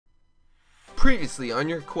Previously on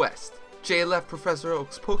your quest, Jay left Professor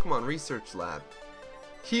Oak's Pokemon Research Lab.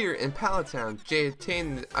 Here in Palatown, Jay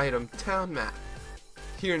obtained the item Town Map.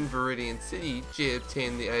 Here in Viridian City, Jay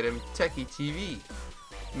obtained the item Techie TV.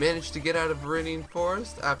 Managed to get out of Viridian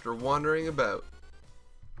Forest after wandering about.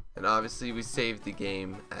 And obviously we saved the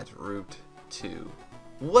game at Route 2.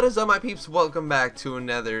 What is up, my peeps? Welcome back to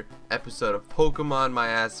another episode of Pokemon My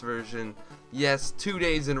Ass version. Yes, 2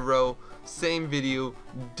 days in a row, same video,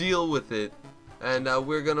 deal with it. And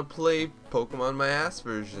we're gonna play Pokemon My Ass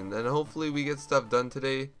version, and hopefully we get stuff done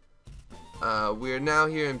today. We are now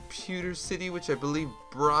here in Pewter City, which I believe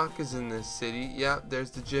Brock is in this city. Yeah, there's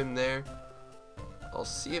the gym there. I'll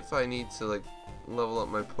see if I need to like level up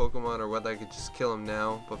my Pokemon or whether I could just kill him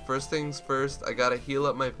now. But first things first, I gotta heal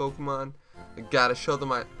up my Pokemon. I gotta show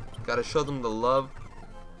them the love.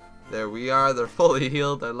 There we are. They're fully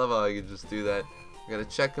healed. I love how I can just do that. I gotta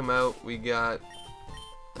check them out. We got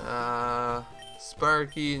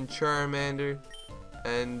Sparky and Charmander,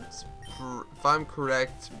 and if I'm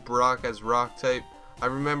correct, Brock has Rock type. I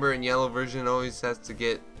remember in Yellow version always has to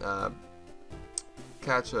get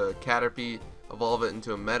catch a Caterpie, evolve it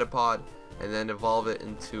into a Metapod, and then evolve it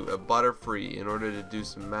into a Butterfree in order to do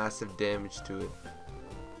some massive damage to it.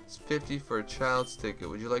 It's 50 for a child's ticket.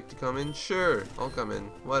 Would you like to come in? Sure, I'll come in.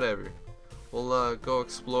 Whatever. We'll go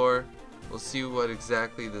explore. We'll see what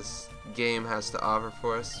exactly this game has to offer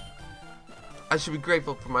for us. I should be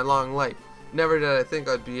grateful for my long life. Never did I think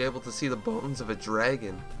I'd be able to see the bones of a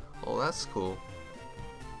dragon. Oh, that's cool.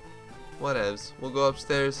 Whatevs. We'll go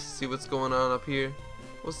upstairs, see what's going on up here.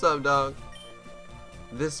 What's up, dog?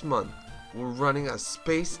 This month, we're running a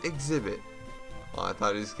space exhibit. Oh, I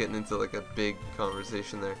thought he was getting into like a big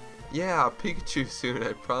conversation there. Yeah, Pikachu soon,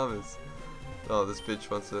 I promise. Oh, this bitch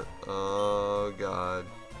wants to... Oh, God.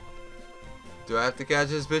 Do I have to catch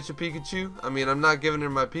this bitch a Pikachu? I mean, I'm not giving her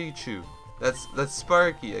my Pikachu. That's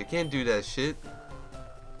Sparky. I can't do that shit.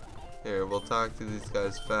 Here, we'll talk to these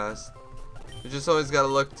guys fast. We just always gotta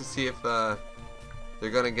look to see if they're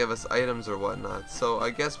gonna give us items or whatnot. So I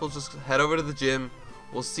guess we'll just head over to the gym.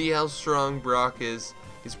 We'll see how strong Brock is.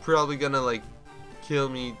 He's probably gonna like kill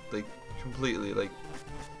me like completely. Like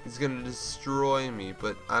he's gonna destroy me,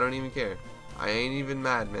 but I don't even care. I ain't even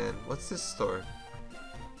mad, man. What's this store?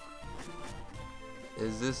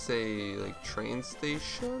 Is this a like train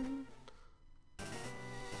station?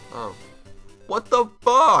 Oh. What the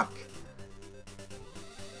fuck?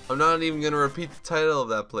 I'm not even gonna repeat the title of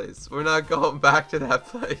that place. We're not going back to that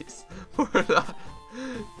place. We're not.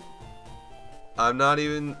 I'm not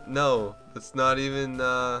even. No. It's not even.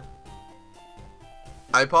 I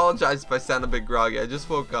apologize if I sound a bit groggy. I just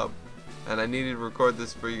woke up. And I needed to record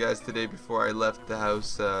this for you guys today before I left the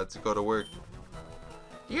house to go to work.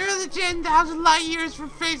 You're the 10,000 light years from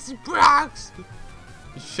facing Brock's.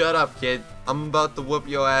 Shut up, kid. I'm about to whoop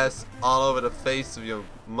your ass all over the face of your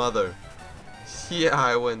mother. Yeah,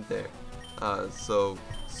 I went there. So,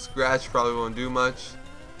 Scratch probably won't do much.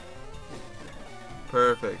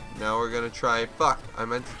 Perfect. Now we're gonna try... Fuck! I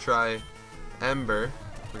meant to try Ember.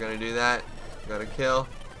 We're gonna do that. Gotta kill.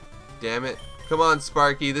 Damn it. Come on,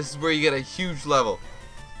 Sparky. This is where you get a huge level.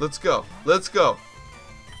 Let's go. Let's go.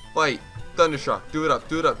 Fight. Thundershock. Do it up.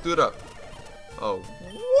 Do it up. Do it up. Oh.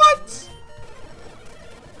 What?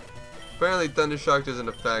 Apparently Thundershock doesn't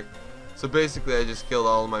affect. So basically I just killed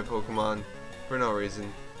all of my Pokemon for no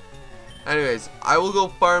reason. Anyways, I will go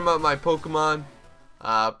farm up my Pokemon.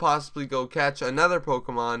 Possibly go catch another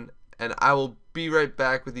Pokemon. And I will be right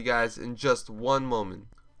back with you guys in just one moment.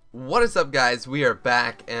 What is up, guys? We are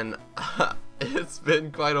back, and it's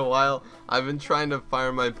been quite a while. I've been trying to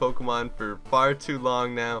farm my Pokemon for far too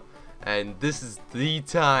long now, and this is the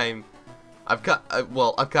time. I've got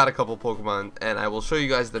a couple Pokemon, and I will show you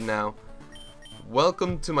guys them now.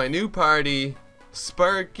 Welcome to my new party,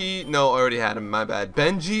 Sparky. No, I already had him. My bad.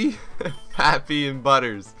 Benji, Pappy, and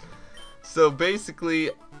Butters. So basically,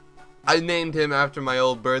 I named him after my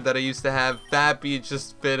old bird that I used to have. Fappy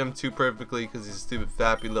just fit him too perfectly because he's a stupid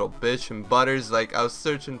Fappy little bitch. And Butters, like, I was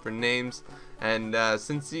searching for names. And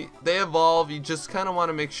since they evolve, you just kind of want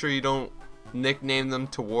to make sure you don't nickname them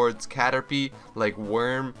towards Caterpie, like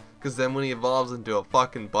Worm. Because then when he evolves into a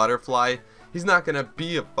fucking butterfly, he's not going to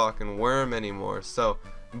be a fucking worm anymore. So,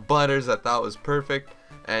 Butters I thought was perfect.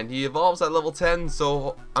 And he evolves at level 10,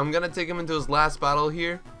 so I'm going to take him into his last battle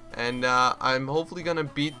here. And I'm hopefully gonna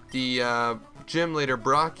beat the gym leader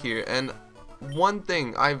Brock here. And one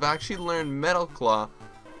thing, I've actually learned Metal Claw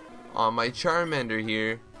on my Charmander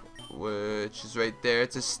here, which is right there.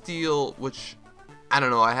 It's a steel, which I don't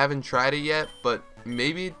know, I haven't tried it yet, but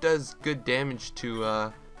maybe it does good damage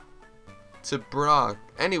to Brock.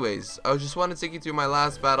 Anyways, I just want to take you through my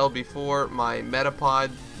last battle before my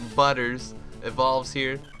Metapod Butters evolves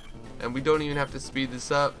here. And we don't even have to speed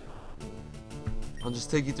this up. I'll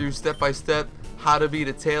just take you through step by step how to beat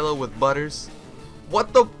a Taillow with Butters.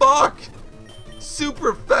 What the fuck? Super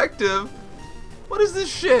effective? What is this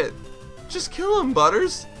shit? Just kill him,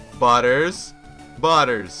 Butters. Butters.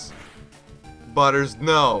 Butters. Butters,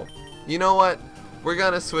 no. You know what? We're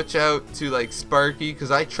gonna switch out to like Sparky,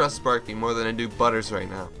 because I trust Sparky more than I do Butters right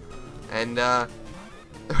now. And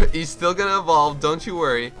he's still gonna evolve, don't you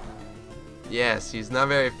worry. Yes, he's not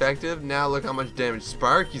very effective. Now look how much damage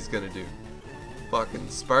Sparky's gonna do. Fucking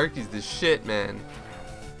Sparky's the shit, man.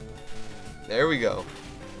 There we go.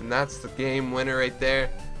 And that's the game winner right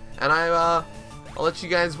there. And I'll let you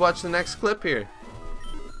guys watch the next clip here.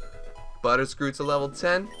 Butters grew to level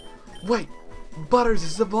 10. Wait, Butters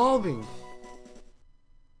is evolving.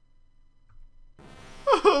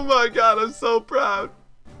 Oh my god, I'm so proud.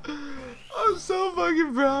 I'm so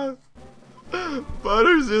fucking proud.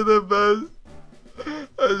 Butters, you're the best.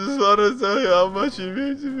 I just want to tell you how much you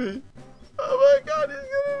mean to me. Oh my god,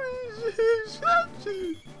 he's gonna be shot.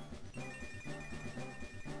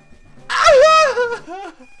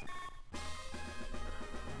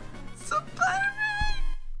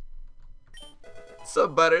 So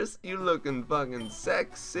Butters, you looking fucking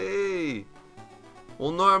sexy.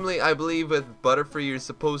 Well, normally I believe with Butterfree you're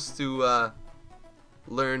supposed to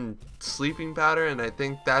learn sleeping powder, and I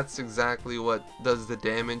think that's exactly what does the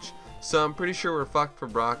damage. So I'm pretty sure we're fucked for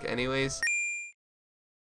Brock anyways.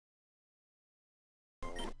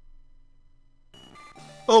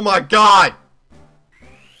 Oh my god!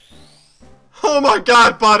 Oh my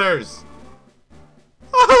god, Butters!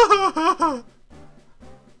 Oh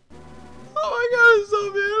my god, it's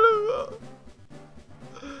so beautiful!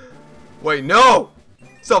 Wait, no!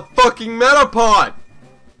 It's a fucking Metapod!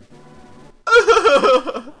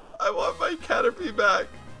 I want my Caterpie back.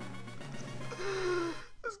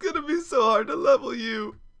 It's gonna be so hard to level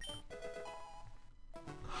you.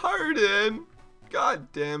 Harden!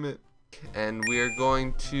 God damn it. And we are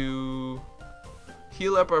going to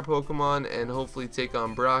heal up our Pokemon and hopefully take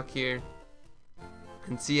on Brock here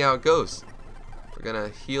and see how it goes. We're gonna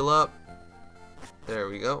heal up. There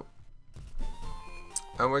we go.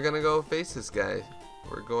 And we're gonna go face this guy.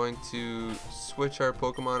 We're going to switch our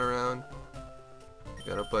Pokemon around.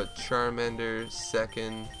 Gonna put Charmander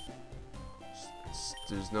second.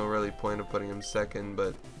 There's no really point of putting him second,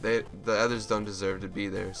 but the others don't deserve to be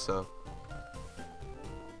there, so.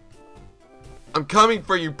 I'm coming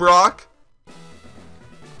for you, Brock!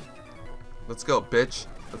 Let's go, bitch.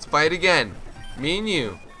 Let's fight again. Me and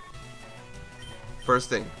you. First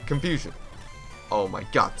thing, confusion. Oh my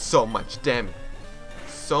god, so much damage.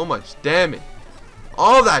 So much damage.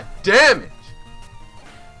 All that damage!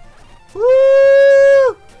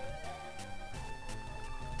 Woo!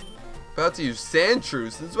 About to use Sandshrew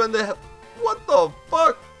since when the hell? What the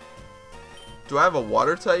fuck? Do I have a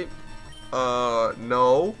water type?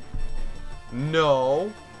 No.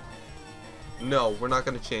 No. No, we're not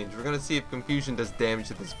gonna change. We're gonna see if Confusion does damage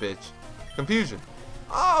to this bitch. Confusion.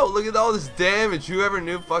 Oh, look at all this damage. Whoever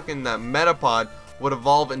knew fucking that Metapod would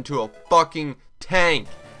evolve into a fucking tank.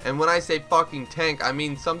 And when I say fucking tank, I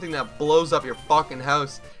mean something that blows up your fucking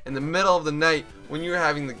house in the middle of the night when you're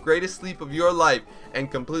having the greatest sleep of your life and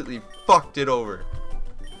completely fucked it over.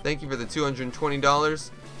 Thank you for the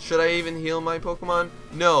 $220. Should I even heal my Pokemon?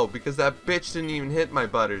 No, because that bitch didn't even hit my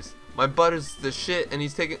Butters. My Butters is the shit and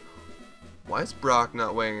he's taking... Why is Brock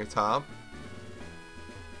not wearing a top?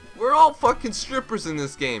 We're all fucking strippers in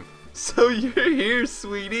this game. So you're here,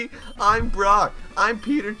 sweetie. I'm Brock. I'm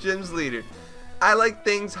Peter Gym's leader. I like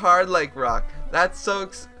things hard like rock. That's so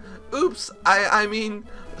oops, I mean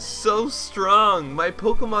so strong. My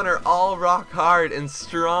Pokemon are all rock hard and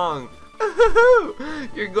strong.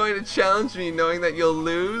 You're going to challenge me knowing that you'll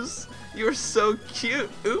lose? You're so cute.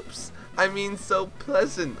 Oops, I mean so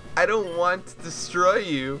pleasant. I don't want to destroy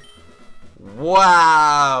you.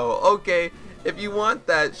 Wow. Okay, if you want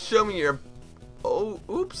that, show me your... Oh,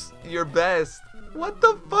 oops, your best. What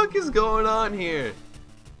the fuck is going on here?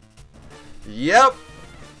 Yep,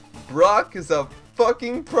 Brock is a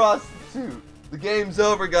fucking prostitute. The game's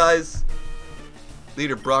over, guys.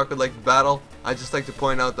 Leader Brock would like to battle. I'd just like to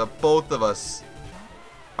point out that both of us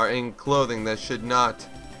are in clothing that should not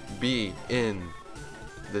be in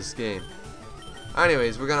this game.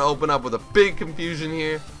 Anyways, we're gonna open up with a big confusion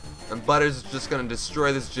here, and Butters is just gonna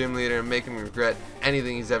destroy this gym leader and make him regret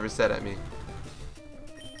anything he's ever said at me.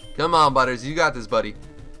 Come on, Butters, you got this, buddy.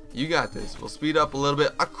 You got this. We'll speed up a little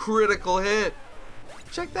bit. A critical hit.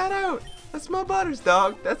 Check that out. That's my Butters,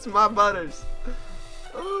 dog. That's my Butters.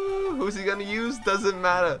 Oh, who's he gonna use? Doesn't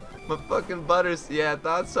matter. My fucking Butters. Yeah, I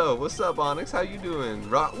thought so. What's up, Onyx? How you doing?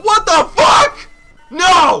 What the fuck?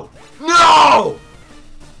 No! No!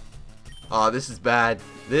 Oh, this is bad.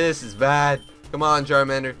 This is bad. Come on,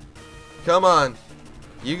 Charmander. Come on.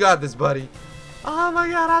 You got this, buddy. Oh my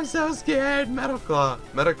god, I'm so scared. Metal Claw.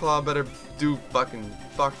 Metal Claw better do fucking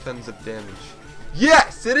fuck tons of damage.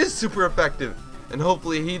 Yes, it is super effective. And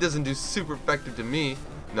hopefully he doesn't do super effective to me.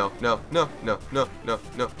 No, no, no, no, no, no,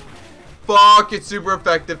 no. Fuck, it's super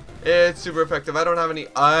effective. It's super effective. I don't have any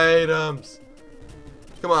items.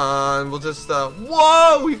 Come on, we'll just,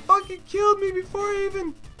 whoa, he fucking killed me before I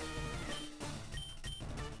even...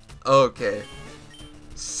 Okay.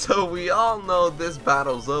 So we all know this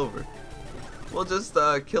battle's over. We'll just,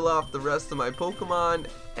 kill off the rest of my Pokemon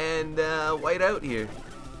and, white out here.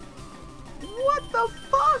 What the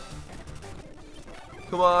fuck?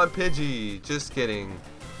 Come on, Pidgey. Just kidding.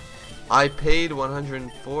 I paid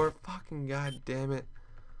 104. Fucking god damn it.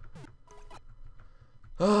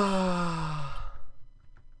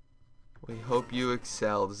 We hope you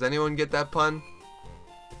excel. Does anyone get that pun?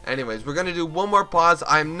 Anyways, we're gonna do one more pause.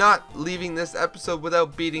 I'm not leaving this episode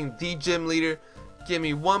without beating the gym leader. Give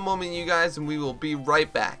me one moment, you guys, and we will be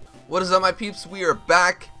right back. What is up, my peeps? We are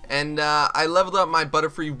back. And I leveled up my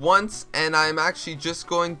Butterfree once, and I'm actually just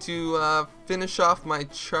going to finish off my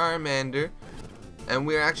Charmander, and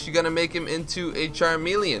we're actually going to make him into a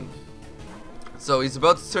Charmeleon. So he's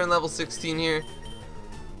about to turn level 16 here,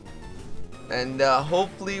 and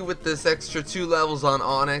hopefully with this extra 2 levels on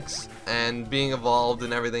Onix, and being evolved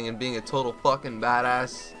and everything, and being a total fucking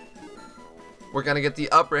badass, we're going to get the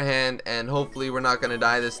upper hand, and hopefully we're not going to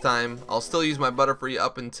die this time. I'll still use my Butterfree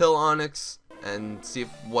up until Onix, and see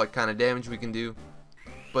what kind of damage we can do.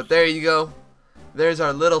 But there you go. There's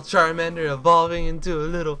our little Charmander evolving into a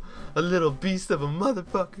little beast of a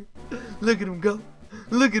motherfucker. Look at him go.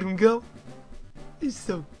 Look at him go. He's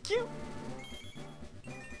so cute.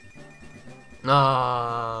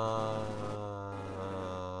 Ah.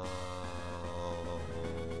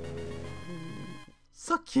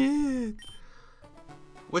 So cute.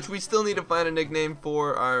 Which we still need to find a nickname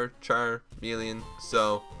for our Charmeleon.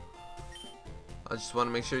 So I just want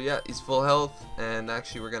to make sure, yeah, he's full health, and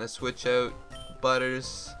actually we're going to switch out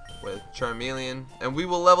Butters with Charmeleon, and we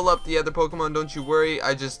will level up the other Pokemon, don't you worry.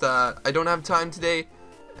 I just, I don't have time today,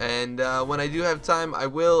 and when I do have time, I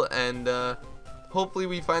will, and hopefully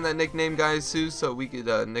we find that nickname, guys, soon, so we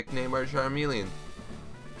could nickname our Charmeleon.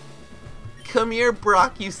 Come here,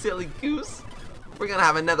 Brock, you silly goose. We're going to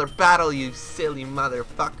have another battle, you silly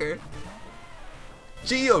motherfucker.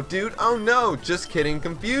 Geodude, oh no, just kidding,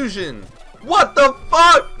 confusion. What the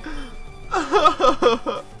fuck?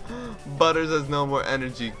 Butters has no more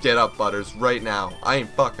energy. Get up, Butters, right now. I ain't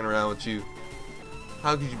fucking around with you.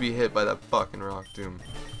 How could you be hit by that fucking Rock Tomb?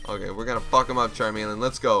 Okay, we're gonna fuck him up, Charmeleon.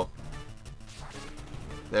 Let's go.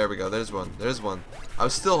 There we go. There's one. There's one. I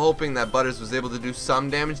was still hoping that Butters was able to do some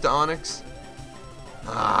damage to Onix.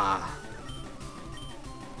 Ah.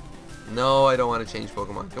 No, I don't want to change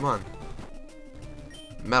Pokemon. Come on.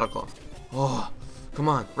 Metal Claw. Oh, come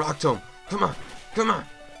on. Rock Tomb. Come on, come on.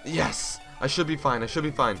 Yes, I should be fine. I should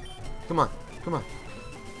be fine. Come on, come on.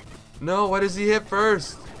 No, why does he hit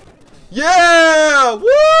first? Yeah!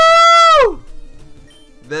 Woo!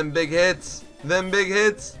 Them big hits. Them big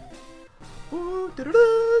hits.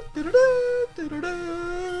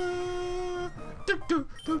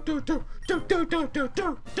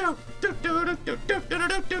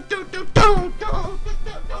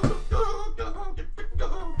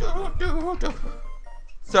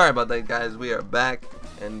 Sorry about that, guys. We are back,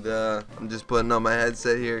 and I'm just putting on my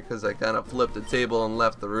headset here because I kind of flipped the table and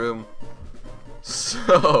left the room.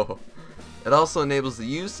 So it also enables the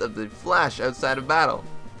use of the flash outside of battle.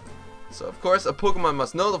 So of course a Pokemon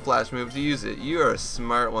must know the flash move to use it. You are a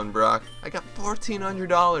smart one, Brock. I got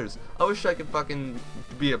 $1,400. I wish I could fucking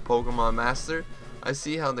be a Pokemon master. I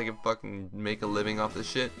see how they can fucking make a living off this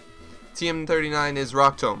shit. TM39 is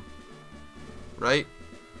Rock Tomb, right?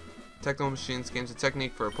 Techno Machines gains a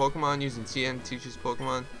technique for a Pokemon. Using TN teaches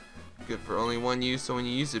Pokemon. Good for only one use, so when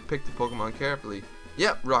you use it, pick the Pokemon carefully.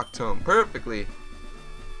 Yep, Rock Tomb. Perfectly.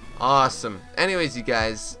 Awesome. Anyways, you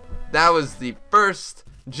guys, that was the first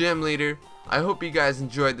gym leader. I hope you guys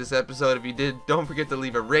enjoyed this episode. If you did, don't forget to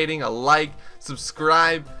leave a rating, a like,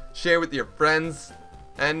 subscribe, share with your friends,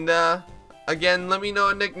 and again, let me know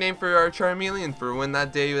a nickname for our Charmeleon for when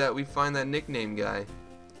that day that we find that nickname guy.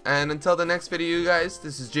 And until the next video, you guys,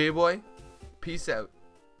 this is J-Boy. Peace out.